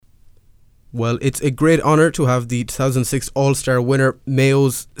Well, it's a great honour to have the 2006 All-Star winner,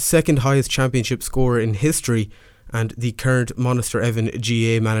 Mayo's second highest championship scorer in history, and the current Monaster-Evan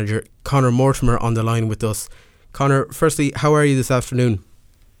GA manager, Conor Mortimer, on the line with us. Conor, firstly, how are you this afternoon?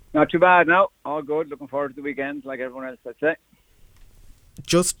 Not too bad now. All good. Looking forward to the weekend like everyone else, I'd say.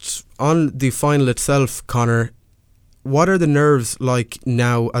 Just on the final itself, Conor, what are the nerves like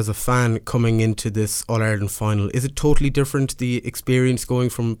now as a fan coming into this All-Ireland final? Is it totally different, the experience going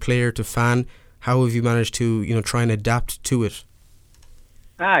from player to fan? How have you managed to, try and adapt to it?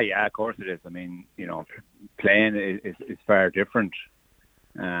 Yeah, of course it is. I mean, playing is far different.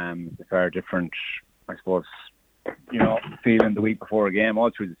 It's a far different, I suppose, feeling the week before a game all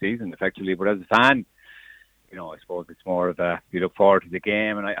through the season, effectively. But as a fan, I suppose it's more of you look forward to the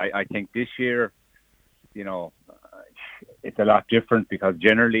game. And I think this year, it's a lot different because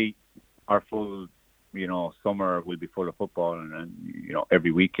generally our full, summer will be full of football and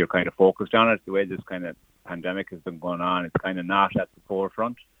every week you're kind of focused on it. The way this kind of pandemic has been going on, it's kind of not at the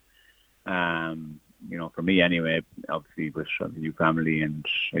forefront. For me anyway, obviously with a new family and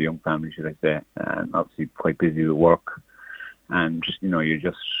a young family, should I say, obviously quite busy with work. And,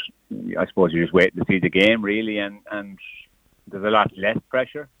 I suppose you're just waiting to see the game really and there's a lot less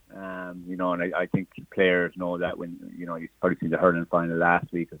pressure. And I think players know that when, you've probably seen the hurling final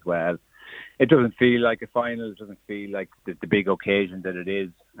last week as well. It doesn't feel like a final. It doesn't feel like the big occasion that it is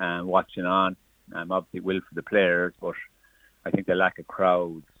watching on. Obviously it will for the players, but I think the lack of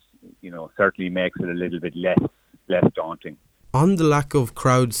crowds, certainly makes it a little bit less daunting. On the lack of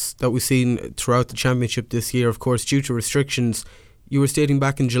crowds that we've seen throughout the championship this year, of course, due to restrictions, you were stating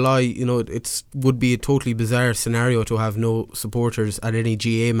back in July, it would be a totally bizarre scenario to have no supporters at any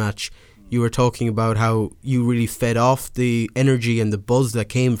GA match. You were talking about how you really fed off the energy and the buzz that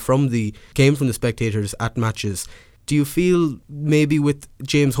came from the spectators at matches. Do you feel maybe with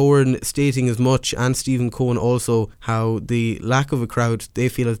James Horan stating as much and Stephen Cohen also how the lack of a crowd they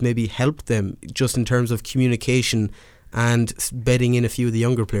feel has maybe helped them just in terms of communication and bedding in a few of the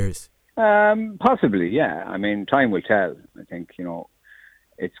younger players? Possibly, yeah. I mean, time will tell. I think,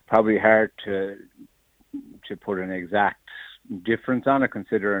 it's probably hard to put an exact difference on it,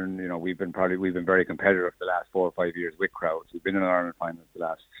 considering, we've been very competitive the last 4 or 5 years with crowds. We've been in Ireland finals the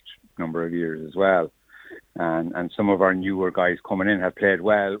last number of years as well. And some of our newer guys coming in have played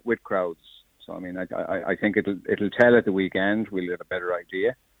well with crowds. So, I mean, I think it'll tell at the weekend. We'll have a better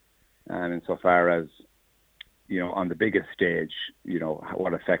idea. And insofar as, on the biggest stage,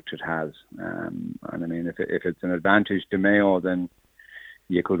 what effect it has. And I mean, if it's an advantage to Mayo, then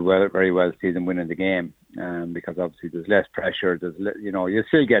you could very well see them winning the game. Because obviously there's less pressure. You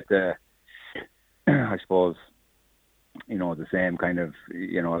still get the, I suppose, the same kind of,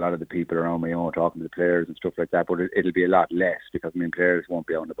 a lot of the people around Mayo talking to the players and stuff like that. But it'll be a lot less because, players won't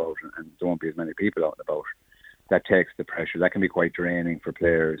be out and about and there won't be as many people out and about. That takes the pressure. That can be quite draining for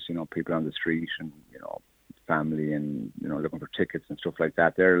players, people on the street and, family and looking for tickets and stuff like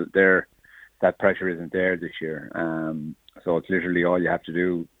that. That pressure isn't there this year. So it's literally all you have to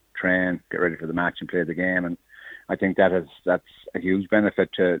do: train, get ready for the match, and play the game. And I think that's a huge benefit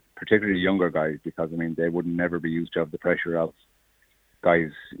to particularly younger guys because they would never be used to have the pressure of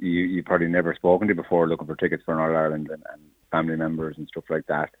guys you've probably never spoken to before looking for tickets for an All Ireland and family members and stuff like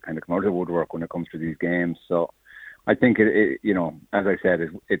that kind of come out of the woodwork when it comes to these games. So I think it as I said,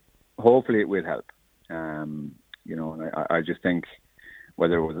 it hopefully it will help. And I just think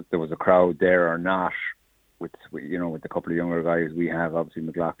whether there was a crowd there or not, with a couple of younger guys we have, obviously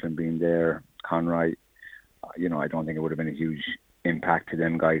McLaughlin being there, Conroy, I don't think it would have been a huge impact to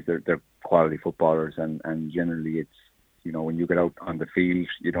them guys. They're quality footballers, and generally it's when you get out on the field,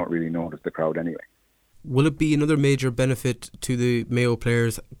 you don't really notice the crowd anyway. Will it be another major benefit to the Mayo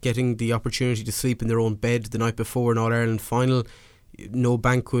players getting the opportunity to sleep in their own bed the night before an All-Ireland final? No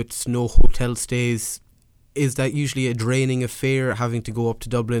banquets, no hotel stays. Is that usually a draining affair, having to go up to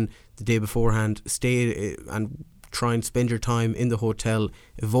Dublin the day beforehand, stay and try and spend your time in the hotel,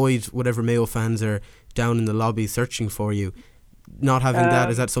 avoid whatever Mayo fans are down in the lobby searching for you? Not having that,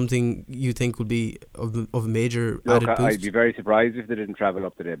 is that something you think would be of a major added boost? I'd be very surprised if they didn't travel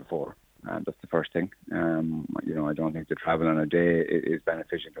up the day before. That's the first thing. I don't think the travel on a day is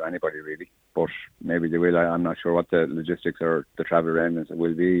beneficial to anybody really, but maybe they will. I'm not sure what the logistics or the travel arrangements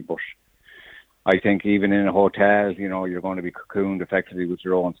will be, but I think even in a hotel, you're going to be cocooned effectively with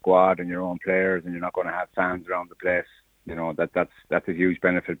your own squad and your own players, and you're not going to have fans around the place. That's a huge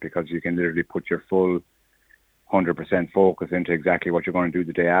benefit because you can literally put your full 100% focus into exactly what you're going to do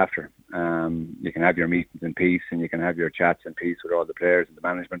the day after. You can have your meetings in peace and you can have your chats in peace with all the players and the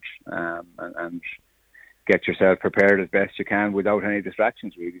management, and get yourself prepared as best you can without any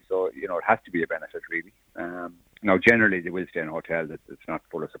distractions, really. So, it has to be a benefit, really. Now, generally, they will stay in a hotel that's not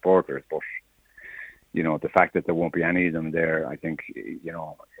full of supporters, but, the fact that there won't be any of them there, I think,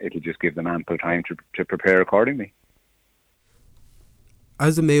 it'll just give them ample time to prepare accordingly.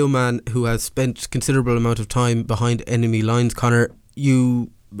 As a Mayo man who has spent considerable amount of time behind enemy lines, Conor,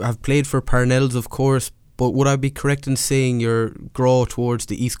 you have played for Parnells, of course, but would I be correct in saying your draw towards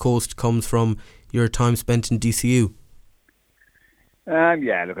the East Coast comes from your time spent in DCU?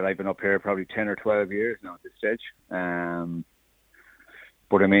 Yeah, look, I've been up here probably 10 or 12 years now at this stage.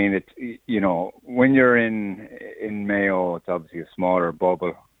 But I mean, when you're in Mayo, it's obviously a smaller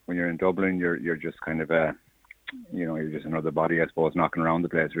bubble. When you're in Dublin, you're just kind of you're just another body, I suppose, knocking around the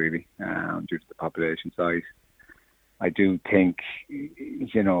place, really, due to the population size. I do think,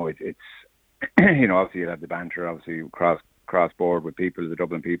 it's obviously you'll have the banter, obviously cross board with people, the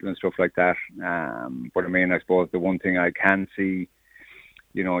Dublin people and stuff like that. But I mean, I suppose the one thing I can see,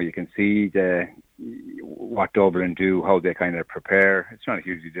 you can see what Dublin do, how they kind of prepare. It's not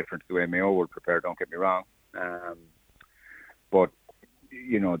hugely different to the way Mayo would prepare, don't get me wrong. But,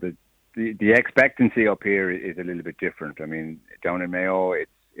 the expectancy up here is a little bit different. I mean, down in Mayo,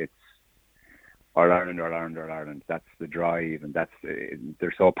 it's All Ireland. That's the drive, and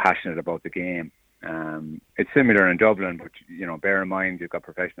they're so passionate about the game. It's similar in Dublin, but bear in mind you've got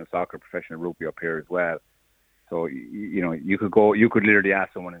professional soccer, professional rugby up here as well. So you could literally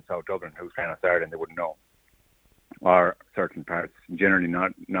ask someone in South Dublin who's playing on Saturday and they wouldn't know. Or certain parts, generally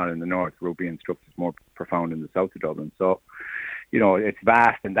not in the north. Rugby and stuff is more profound in the south of Dublin. So it's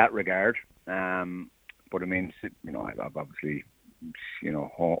vast in that regard. But I mean, I've obviously,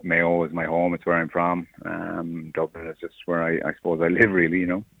 Mayo is my home. It's where I'm from. Dublin is just where I suppose I live, really.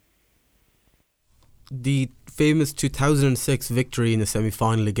 The famous 2006 victory in the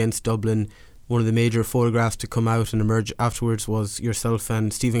semi-final against Dublin, one of the major photographs to come out and emerge afterwards was yourself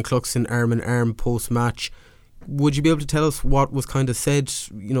and Stephen Cluxton arm in arm post-match. Would you be able to tell us what was kind of said?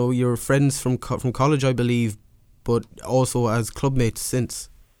 Your friends from college, I believe, but also as clubmates since.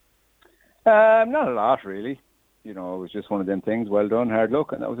 Not a lot, really. It was just one of them things. Well done, hard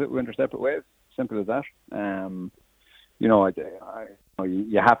luck, and that was it. We went our separate ways. Simple as that.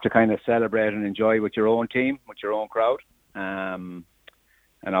 You have to kind of celebrate and enjoy with your own team, with your own crowd.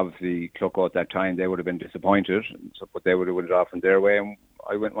 And obviously, Clucko at that time, they would have been disappointed, but they would have went it off in their way, and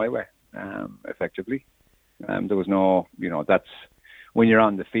I went my way, effectively. There was no, that's when you're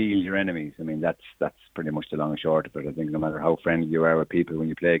on the field, your enemies. I mean, that's pretty much the long and short of it. I think no matter how friendly you are with people, when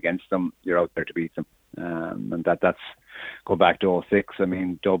you play against them, you're out there to beat them. And that's go back to 2006. I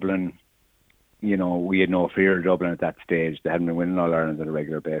mean, Dublin, we had no fear of Dublin at that stage. They hadn't been winning All Ireland at a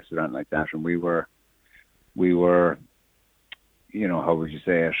regular basis or anything like that, and we were, how would you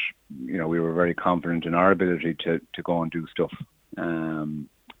say it? We were very confident in our ability to go and do stuff, and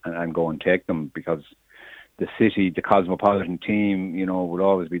go and take them, because the city, the cosmopolitan team, would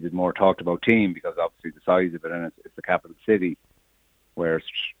always be the more talked about team, because obviously the size of it, and it's the capital city. Whereas,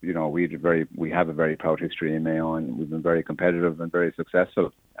 we have a very proud history in Mayo, and we've been very competitive and very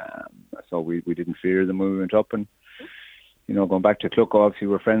successful. So we didn't fear them when we went up. And, going back to Clucko, obviously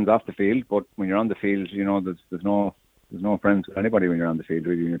we're friends off the field, but when you're on the field, there's no friends with anybody when you're on the field,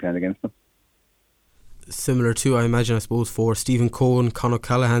 really, when you're playing against them. Similar to, I imagine, I suppose, for Stephen Cohen, Conor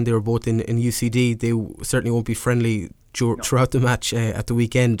Callaghan, they were both in UCD. They certainly won't be friendly throughout the match at the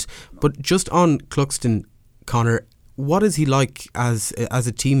weekend. But just on Cluxton, Conor, what is he like as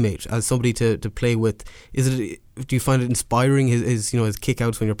a teammate, as somebody to play with? Do you find it inspiring, his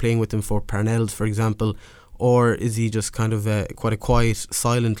kick-outs when you're playing with him for Parnells, for example, or is he just kind of quite a quiet,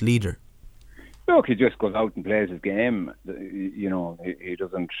 silent leader? Look, he just goes out and plays his game. He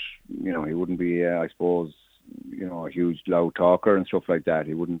doesn't, he wouldn't be, I suppose, a huge loud talker and stuff like that.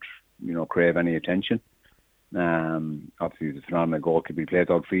 He wouldn't, crave any attention. Obviously, he's a phenomenal goalkeeper. He plays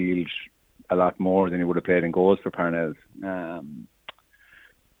outfield a lot more than he would have played in goals for Parnells.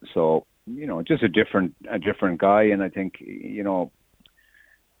 So, just a different guy, and I think,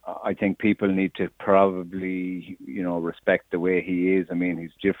 I think people need to probably, respect the way he is. I mean,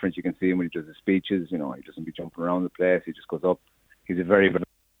 he's different. You can see him when he does his speeches. He doesn't be jumping around the place. He just goes up. He's a very,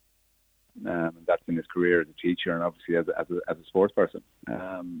 and that's in his career as a teacher, and obviously as a sports person.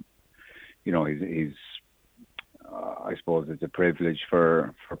 He's I suppose it's a privilege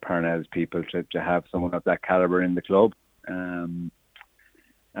for Parnells people to have someone of that caliber in the club. And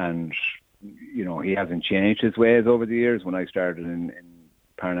he hasn't changed his ways over the years. When I started in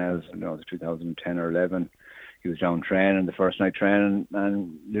Parnells, it was 2010 or 11, he was down training, the first night training,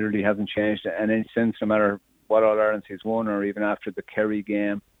 and literally hasn't changed any since, no matter what All Irelands he's won, or even after the Kerry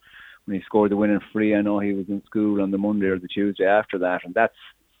game when he scored the winning free, I know he was in school on the Monday or the Tuesday after that, and that's,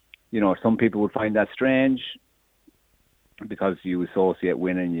 some people would find that strange because you associate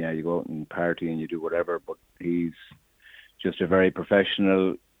winning. Yeah, you go out and party and you do whatever, but he's just a very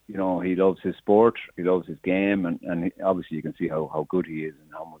professional. He loves his sport, he loves his game, and obviously you can see how good he is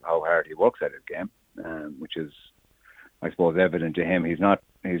and how hard he works at his game, which is, I suppose, evident to him. He's not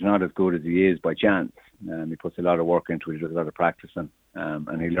as good as he is by chance. He puts a lot of work into it. He does a lot of practicing,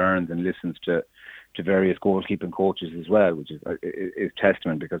 and he learns and listens to various goalkeeping coaches as well, which is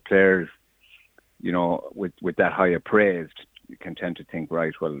testament, because players, with that higher praise, can tend to think,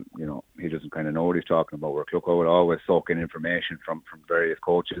 right, well, he doesn't kind of know what he's talking about. Where Clucko will always soak in information from various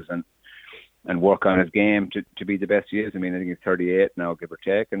coaches and work on his game to be the best he is. I mean, I think he's 38 now, give or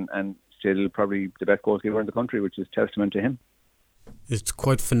take, and still probably the best goalkeeper in the country, which is testament to him. It's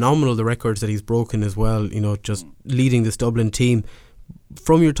quite phenomenal, the records that he's broken as well, just leading this Dublin team.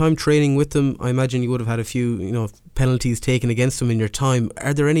 From your time training with them, I imagine you would have had a few, penalties taken against him in your time.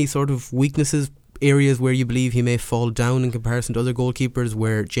 Are there any sort of weaknesses, areas where you believe he may fall down in comparison to other goalkeepers,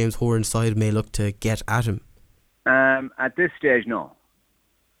 where James Horan's side may look to get at him? At this stage, no.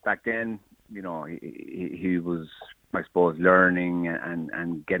 Back then, he was, I suppose, learning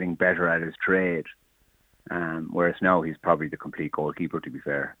and getting better at his trade. Whereas now he's probably the complete goalkeeper, to be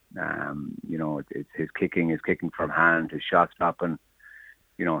fair. It's his kicking from hand, his shot stopping.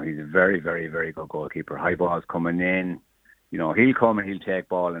 He's a very, very, very good goalkeeper. High balls coming in. He'll come and he'll take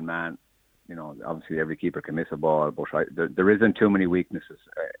ball and man. Obviously every keeper can miss a ball, but there isn't too many weaknesses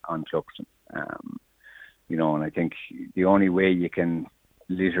on Cluxton. And I think the only way you can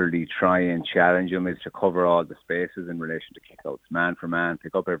literally try and challenge him is to cover all the spaces in relation to kickouts, man for man,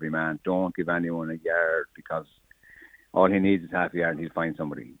 pick up every man, don't give anyone a yard, because all he needs is half a yard and he'll find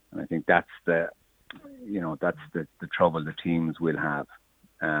somebody. And I think that's the trouble the teams will have.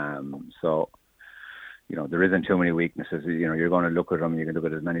 There isn't too many weaknesses. You're going to look at them, you can look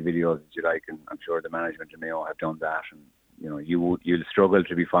at as many videos as you like, and I'm sure the management of Mayo have done that, and you'll struggle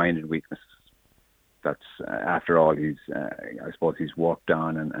to be finding weaknesses. That's after all, I suppose he's worked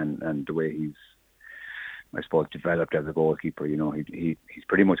on and the way he's, I suppose, developed as a goalkeeper. He's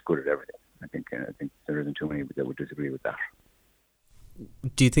pretty much good at everything. I think there isn't too many that would disagree with that.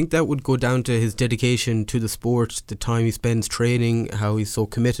 Do you think that would go down to his dedication to the sport, the time he spends training, how he's so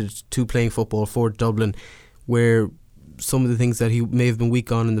committed to playing football for Dublin, where some of the things that he may have been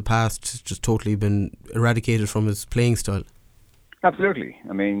weak on in the past just totally been eradicated from his playing style? Absolutely.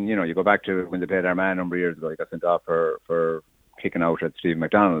 I mean, you go back to when they played Armagh a number of years ago, he got sent off for kicking out at Stephen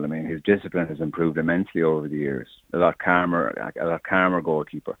McDonald. I mean, his discipline has improved immensely over the years. A lot calmer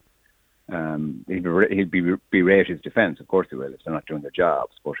goalkeeper. He'll berate his defence, of course he will, if they're not doing their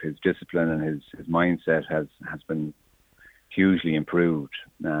jobs, but his discipline and his mindset has been hugely improved,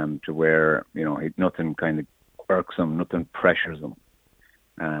 to where, nothing kind of irks him, nothing pressures him.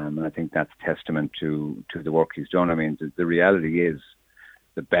 And I think that's testament to the work he's done. I mean, the reality is,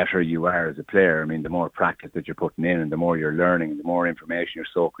 the better you are as a player, I mean, the more practice that you're putting in and the more you're learning and the more information you're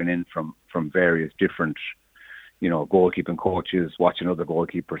soaking in from various different, goalkeeping coaches, watching other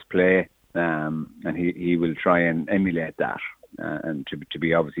goalkeepers play. And he will try and emulate that, and to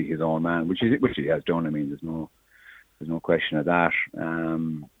be obviously his own man, which he has done. I mean, there's no question of that.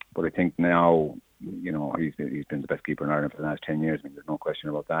 But I think now, he's been the best keeper in Ireland for the last 10 years. I mean, there's no question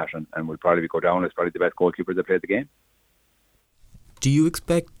about that, and will probably go down as probably the best goalkeeper that played the game. Do you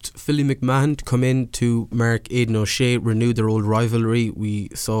expect Philly McMahon to come in to mark Aidan O'Shea, renew their old rivalry? We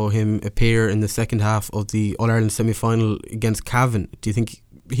saw him appear in the second half of the All-Ireland semi-final against Cavan. Do you think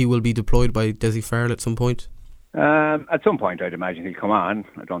he will be deployed by Dessie Farrell at some point? At some point, I'd imagine he'll come on.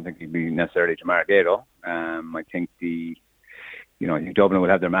 I don't think he'll be necessarily to mark Aidan. I think I think Dublin will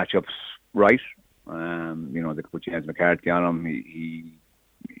have their matchups right. They could put James McCarthy on him. He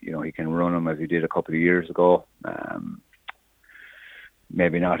can run him as he did a couple of years ago.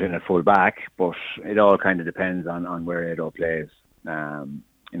 Maybe not in a full back, but it all kind of depends on where Aidan plays.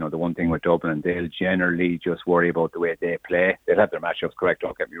 The one thing with Dublin, they'll generally just worry about the way they play. They'll have their matchups correct,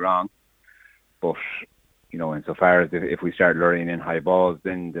 don't get me wrong. But, insofar as if we start luring in high balls,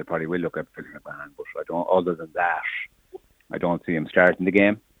 then they probably will look at Philly McMahon. But other than that, I don't see him starting the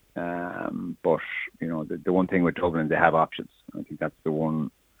game. But, the one thing with Dublin, they have options. I think that's the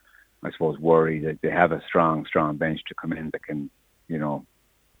one, I suppose, worry, that they have a strong bench to come in that can,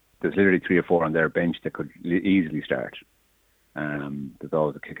 there's literally 3 or 4 on their bench that could easily start. There's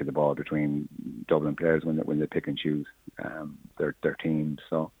always a kick of the ball between Dublin players when they pick and choose their teams.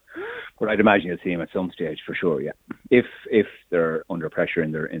 So, but I'd imagine you'll see him at some stage for sure. Yeah, if they're under pressure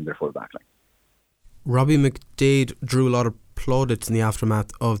in their full back line. Robbie McDade drew a lot of plaudits in the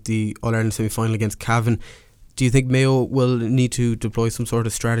aftermath of the All-Ireland semi-final against Cavan. Do you think Mayo will need to deploy some sort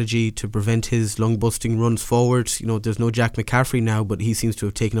of strategy to prevent his lung-busting runs forward? You know, there's no Jack McCaffrey now, but he seems to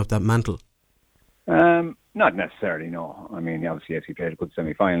have taken up that mantle. Not necessarily, no. I mean, obviously, yes, he played a good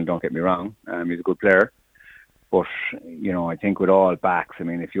semi-final, don't get me wrong. He's a good player. But, you know, I think with all backs, I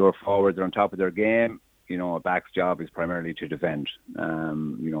mean, if your forwards are on top of their game, you know, a back's job is primarily to defend.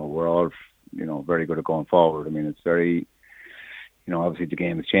 You know, we're all, you know, very good at going forward. I mean, it's very, you know, obviously the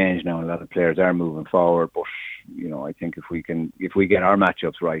game has changed now and a lot of players are moving forward. But, you know, I think if we get our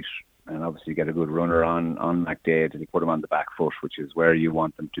matchups right and obviously get a good runner on McDaid and put him on the back foot, which is where you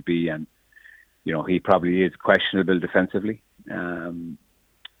want them to be. And, you know, he probably is questionable defensively.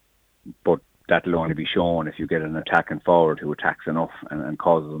 But that'll only be shown if you get an attacking forward who attacks enough and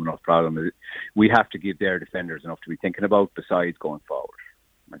causes them enough problems. We have to give their defenders enough to be thinking about besides going forward.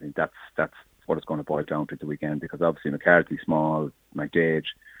 I think that's what it's going to boil down to the weekend, because obviously McCarthy, Small, McDade,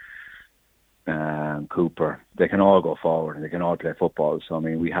 Cooper, they can all go forward and they can all play football. So I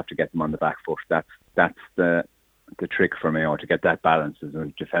mean, we have to get them on the back foot. That's the trick for Mayo, to get that balance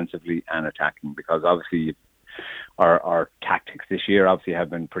defensively and attacking, because obviously our tactics this year obviously have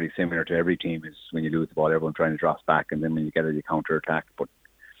been pretty similar to every team. Is when you lose the ball, everyone trying to drop back, and then when you get it, you counter attack. But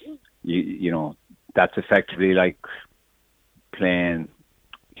you know, that's effectively like playing,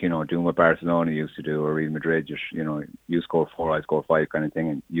 you know, doing what Barcelona used to do, or Real Madrid. Just, you know, you score 4, I score 5 kind of thing,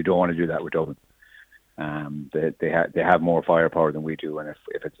 and you don't want to do that with Dublin. They have more firepower than we do, and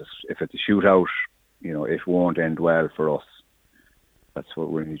if it's a shootout, you know, it won't end well for us. That's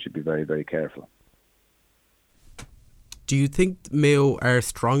what we need to be very, very careful. Do you think Mayo are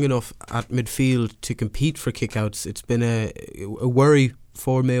strong enough at midfield to compete for kickouts? It's been a worry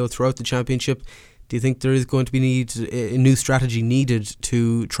for Mayo throughout the championship. Do you think there is going to be a new strategy needed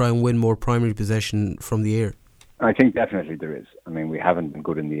to try and win more primary possession from the air? I think definitely there is. I mean, we haven't been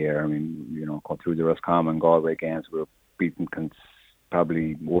good in the air. I mean, you know, going through the Roscommon and Galway games, we were beaten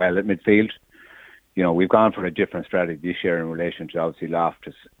probably well at midfield. You know, we've gone for a different strategy this year in relation to obviously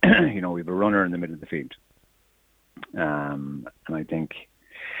Loftus. You know, we've a runner in the middle of the field. And I think,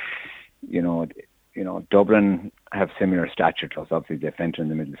 you know, Dublin have similar stature to us. Obviously, they've Fenton in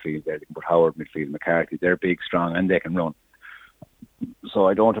the middle of the field there. They can put Howard midfield, McCarthy. They're big, strong, and they can run. So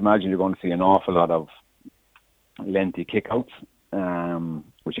I don't imagine you're going to see an awful lot of lengthy kickouts,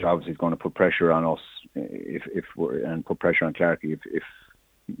 which obviously is going to put pressure on us and put pressure on Clarkey if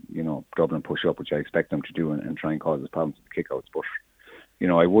you know, Dublin push up, which I expect them to do, and try and cause us problems with the kickouts. But you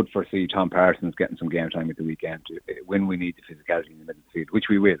know, I would foresee Tom Parsons getting some game time at the weekend when we need the physicality in the middle of the field, which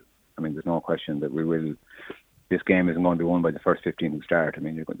we will. I mean, there's no question that we will. This game isn't going to be won by the first 15 who start. I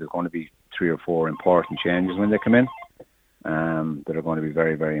mean, there's going to be 3 or 4 important changes when they come in that are going to be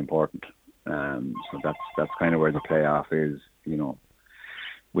very, very important. So that's kind of where the playoff is. You know,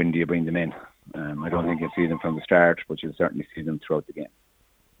 when do you bring them in? I don't think you'll see them from the start, but you'll certainly see them throughout the game.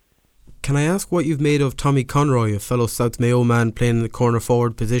 Can I ask what you've made of Tommy Conroy, a fellow South Mayo man playing in the corner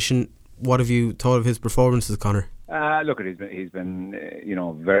forward position? What have you thought of his performances, Conor? Look, he's been you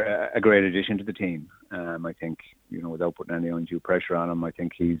know, a great addition to the team. I think, you know, without putting any undue pressure on him, I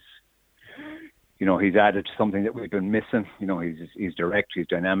think he's added to something that we've been missing. You know, he's direct, he's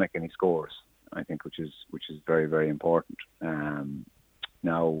dynamic, and he scores. I think, which is very, very important.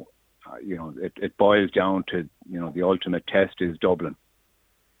 Now, you know, it boils down to, you know, the ultimate test is Dublin.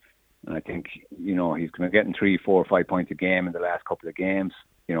 And I think, you know, he's going to get 3, 4, 5 points a game in the last couple of games.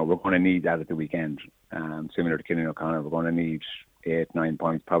 You know, we're going to need that at the weekend. Similar to Killian O'Connor, we're going to need 8, 9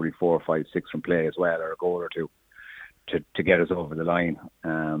 points, probably 4, 5, 6 from play as well, or a goal or two to get us over the line.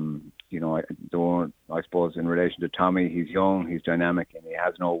 You know, I suppose in relation to Tommy, he's young, he's dynamic, and he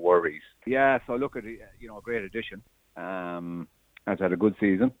has no worries. Yeah, so look at, you know, a great addition. Has had a good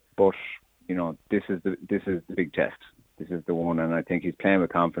season, but you know, this is the big test. This is the one, and I think he's playing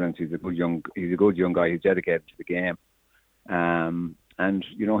with confidence. He's a good young guy. He's dedicated to the game, and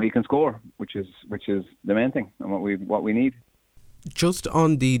you know, he can score, which is the main thing and what we need. Just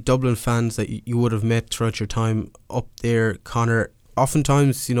on the Dublin fans that you would have met throughout your time up there, Conor,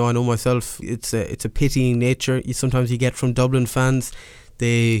 oftentimes, you know, I know myself, it's a pitying nature sometimes you get from Dublin fans.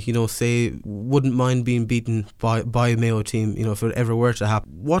 They, you know, say wouldn't mind being beaten by a Mayo team, you know, if it ever were to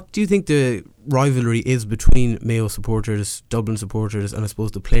happen. What do you think the rivalry is between Mayo supporters, Dublin supporters, and I suppose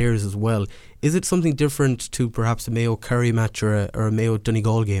the players as well? Is it something different to perhaps a Mayo Kerry match or a Mayo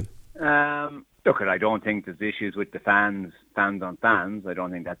Donegal game? Look, I don't think there's issues with the fans on fans. I don't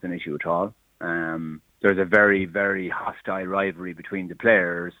think that's an issue at all. There's a very, very hostile rivalry between the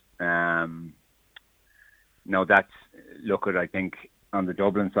players. Now I think on the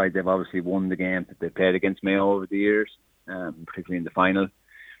Dublin side, they've obviously won the games that they played against Mayo over the years. particularly in the final.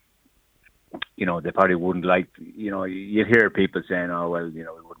 You know, they probably wouldn't like, you know, you'd hear people saying, oh, well, you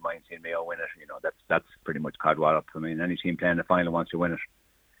know, we wouldn't mind seeing Mayo win it. You know, that's pretty much Codwallop. I mean, any team playing the final wants to win it.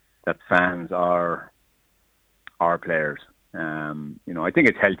 That's fans or players. You know, I think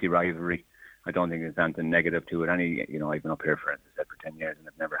it's healthy rivalry. I don't think there's anything negative to it. You know, I've been up here, for instance, for 10 years and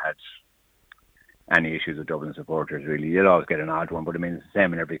I've never had any issues with Dublin supporters, really. You'll always get an odd one, but I mean, it's the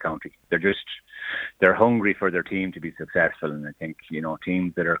same in every county. They're hungry for their team to be successful, and I think, you know,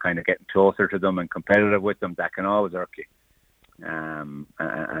 teams that are kind of getting closer to them and competitive with them, that can always irk you,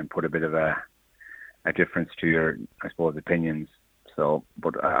 and put a bit of a difference to your, I suppose, opinions. So,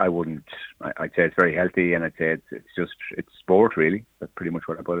 but I'd say it's very healthy, and I'd say it's sport, really. That's pretty much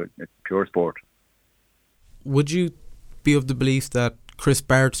what I put it. It's pure sport. Would you be of the belief that Chris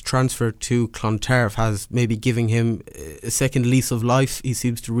Barrett's transfer to Clontarf has maybe giving him a second lease of life? He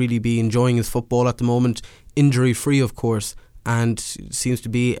seems to really be enjoying his football at the moment, injury free of course, and seems to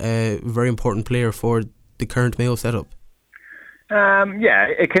be a very important player for the current Mayo setup. Yeah,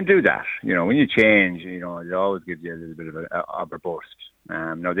 it can do that. You know, when you change, you know, it always gives you a little bit of a burst.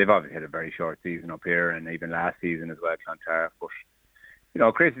 Now, they've obviously had a very short season up here, and even last season as well, Clontarf. But, you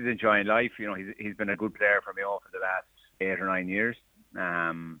know, Chris is enjoying life. You know, he's been a good player for Mayo for the last 8 or 9 years.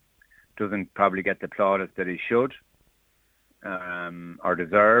 Doesn't probably get the plaudits that he should or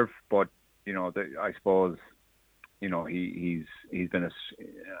deserve, but you know, I suppose, you know, he's been a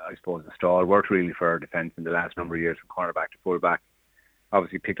stalwart really for our defence in the last number of years, from cornerback to fullback.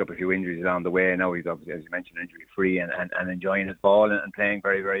 Obviously picked up a few injuries along the way. Now he's obviously, as you mentioned, injury free and enjoying his ball and playing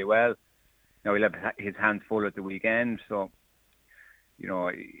very, very well. Now he'll have his hands full at the weekend, so you know,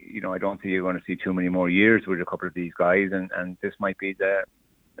 I don't think you're going to see too many more years with a couple of these guys, and this might be the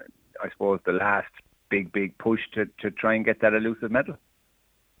last big push to try and get that elusive medal.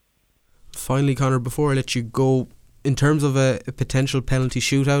 Finally, Conor, before I let you go, in terms of a potential penalty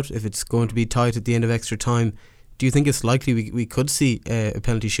shootout, if it's going to be tight at the end of extra time, do you think it's likely we could see a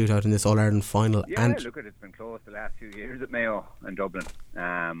penalty shootout in this All-Ireland final? Yeah, look, it's been close the last few years at Mayo and Dublin.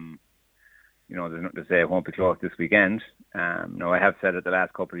 You know, there's nothing to say it won't be close this weekend. No, I have said it the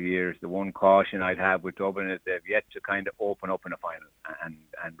last couple of years, the one caution I'd have with Dublin is they've yet to kind of open up in a final and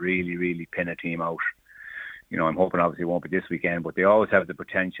really, really pin a team out. You know, I'm hoping obviously it won't be this weekend, but they always have the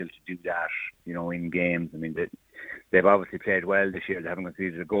potential to do that, you know, in games. I mean, they've obviously played well this year. They haven't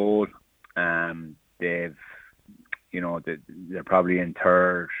conceded a goal. They've, you know, they're probably in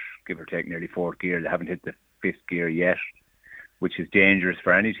third, give or take, nearly fourth gear. They haven't hit the fifth gear yet, which is dangerous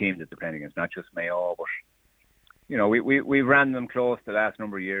for any team that they're playing against, not just Mayo. But, you know, we ran them close the last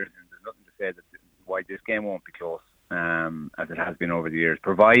number of years, and there's nothing to say that why this game won't be close, as it has been over the years,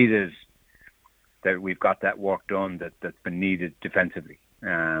 provided that we've got that work done that's been needed defensively.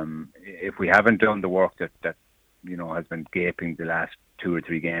 If we haven't done the work that you know has been gaping the last 2 or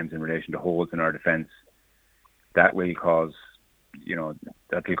 3 games in relation to holes in our defence, that will cause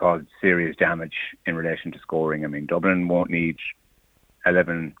serious damage in relation to scoring. I mean, Dublin won't need 10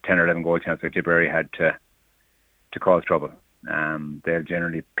 or 11 goal chances like Tipperary had to cause trouble. They'll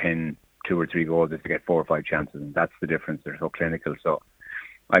generally pin 2 or 3 goals if they get 4 or 5 chances, and that's the difference. They're so clinical. So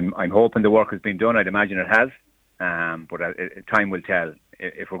I'm hoping the work has been done. I'd imagine it has, but time will tell.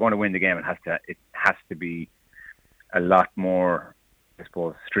 If we're going to win the game, it has to be a lot more, I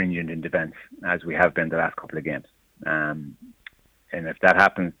suppose, stringent in defence, as we have been the last couple of games. And if that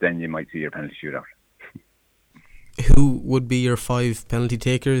happens, then you might see your penalty shootout. Who would be your 5 penalty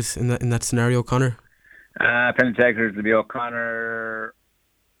takers in that scenario, Conor? Penalty takers will be O'Connor,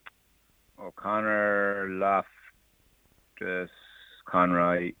 Loftus,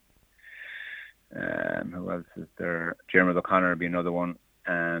 Conroy. Who else is there? Jeremy O'Connor would be another one.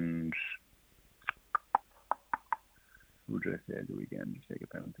 And who did I say at the weekend to take a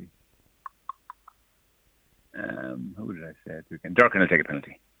penalty? Who did I say at the weekend? Durkin will take a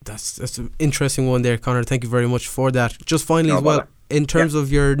penalty. That's an interesting one there, Conor. Thank you very much for that. Just finally as well, in terms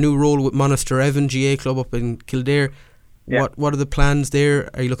of your new role with Monasterevin GA Club up in Kildare, what are the plans there?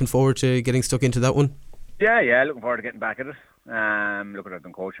 Are you looking forward to getting stuck into that one? Yeah, looking forward to getting back at it. Look, I've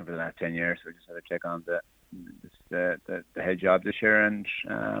been coaching for the last 10 years, so I just had to take on the head job this year, and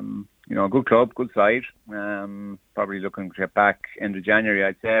you know, good club, good side. Probably looking to get back end of January,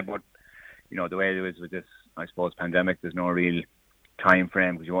 I'd say. But you know, the way it is with this, I suppose, pandemic, there's no real time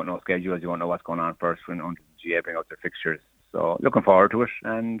frame because you won't know schedules, you won't know what's going on first until the GA bring out their fixtures. So looking forward to it,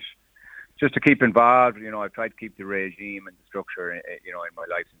 and just to keep involved. You know, I've tried to keep the regime and the structure, you know, in my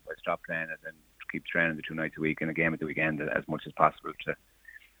life since I stopped playing it, and keep training the 2 nights a week and a game at the weekend as much as possible to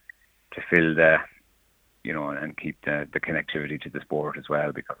fill the, you know, and keep the connectivity to the sport as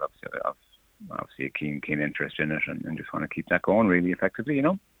well, because obviously obviously a keen interest in it, and just want to keep that going really effectively, you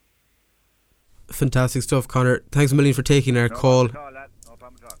know. Fantastic stuff, Conor. Thanks a million for taking our call. No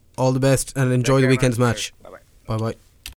problem at all. All the best and enjoy the weekend's match. Bye-bye. Bye-bye.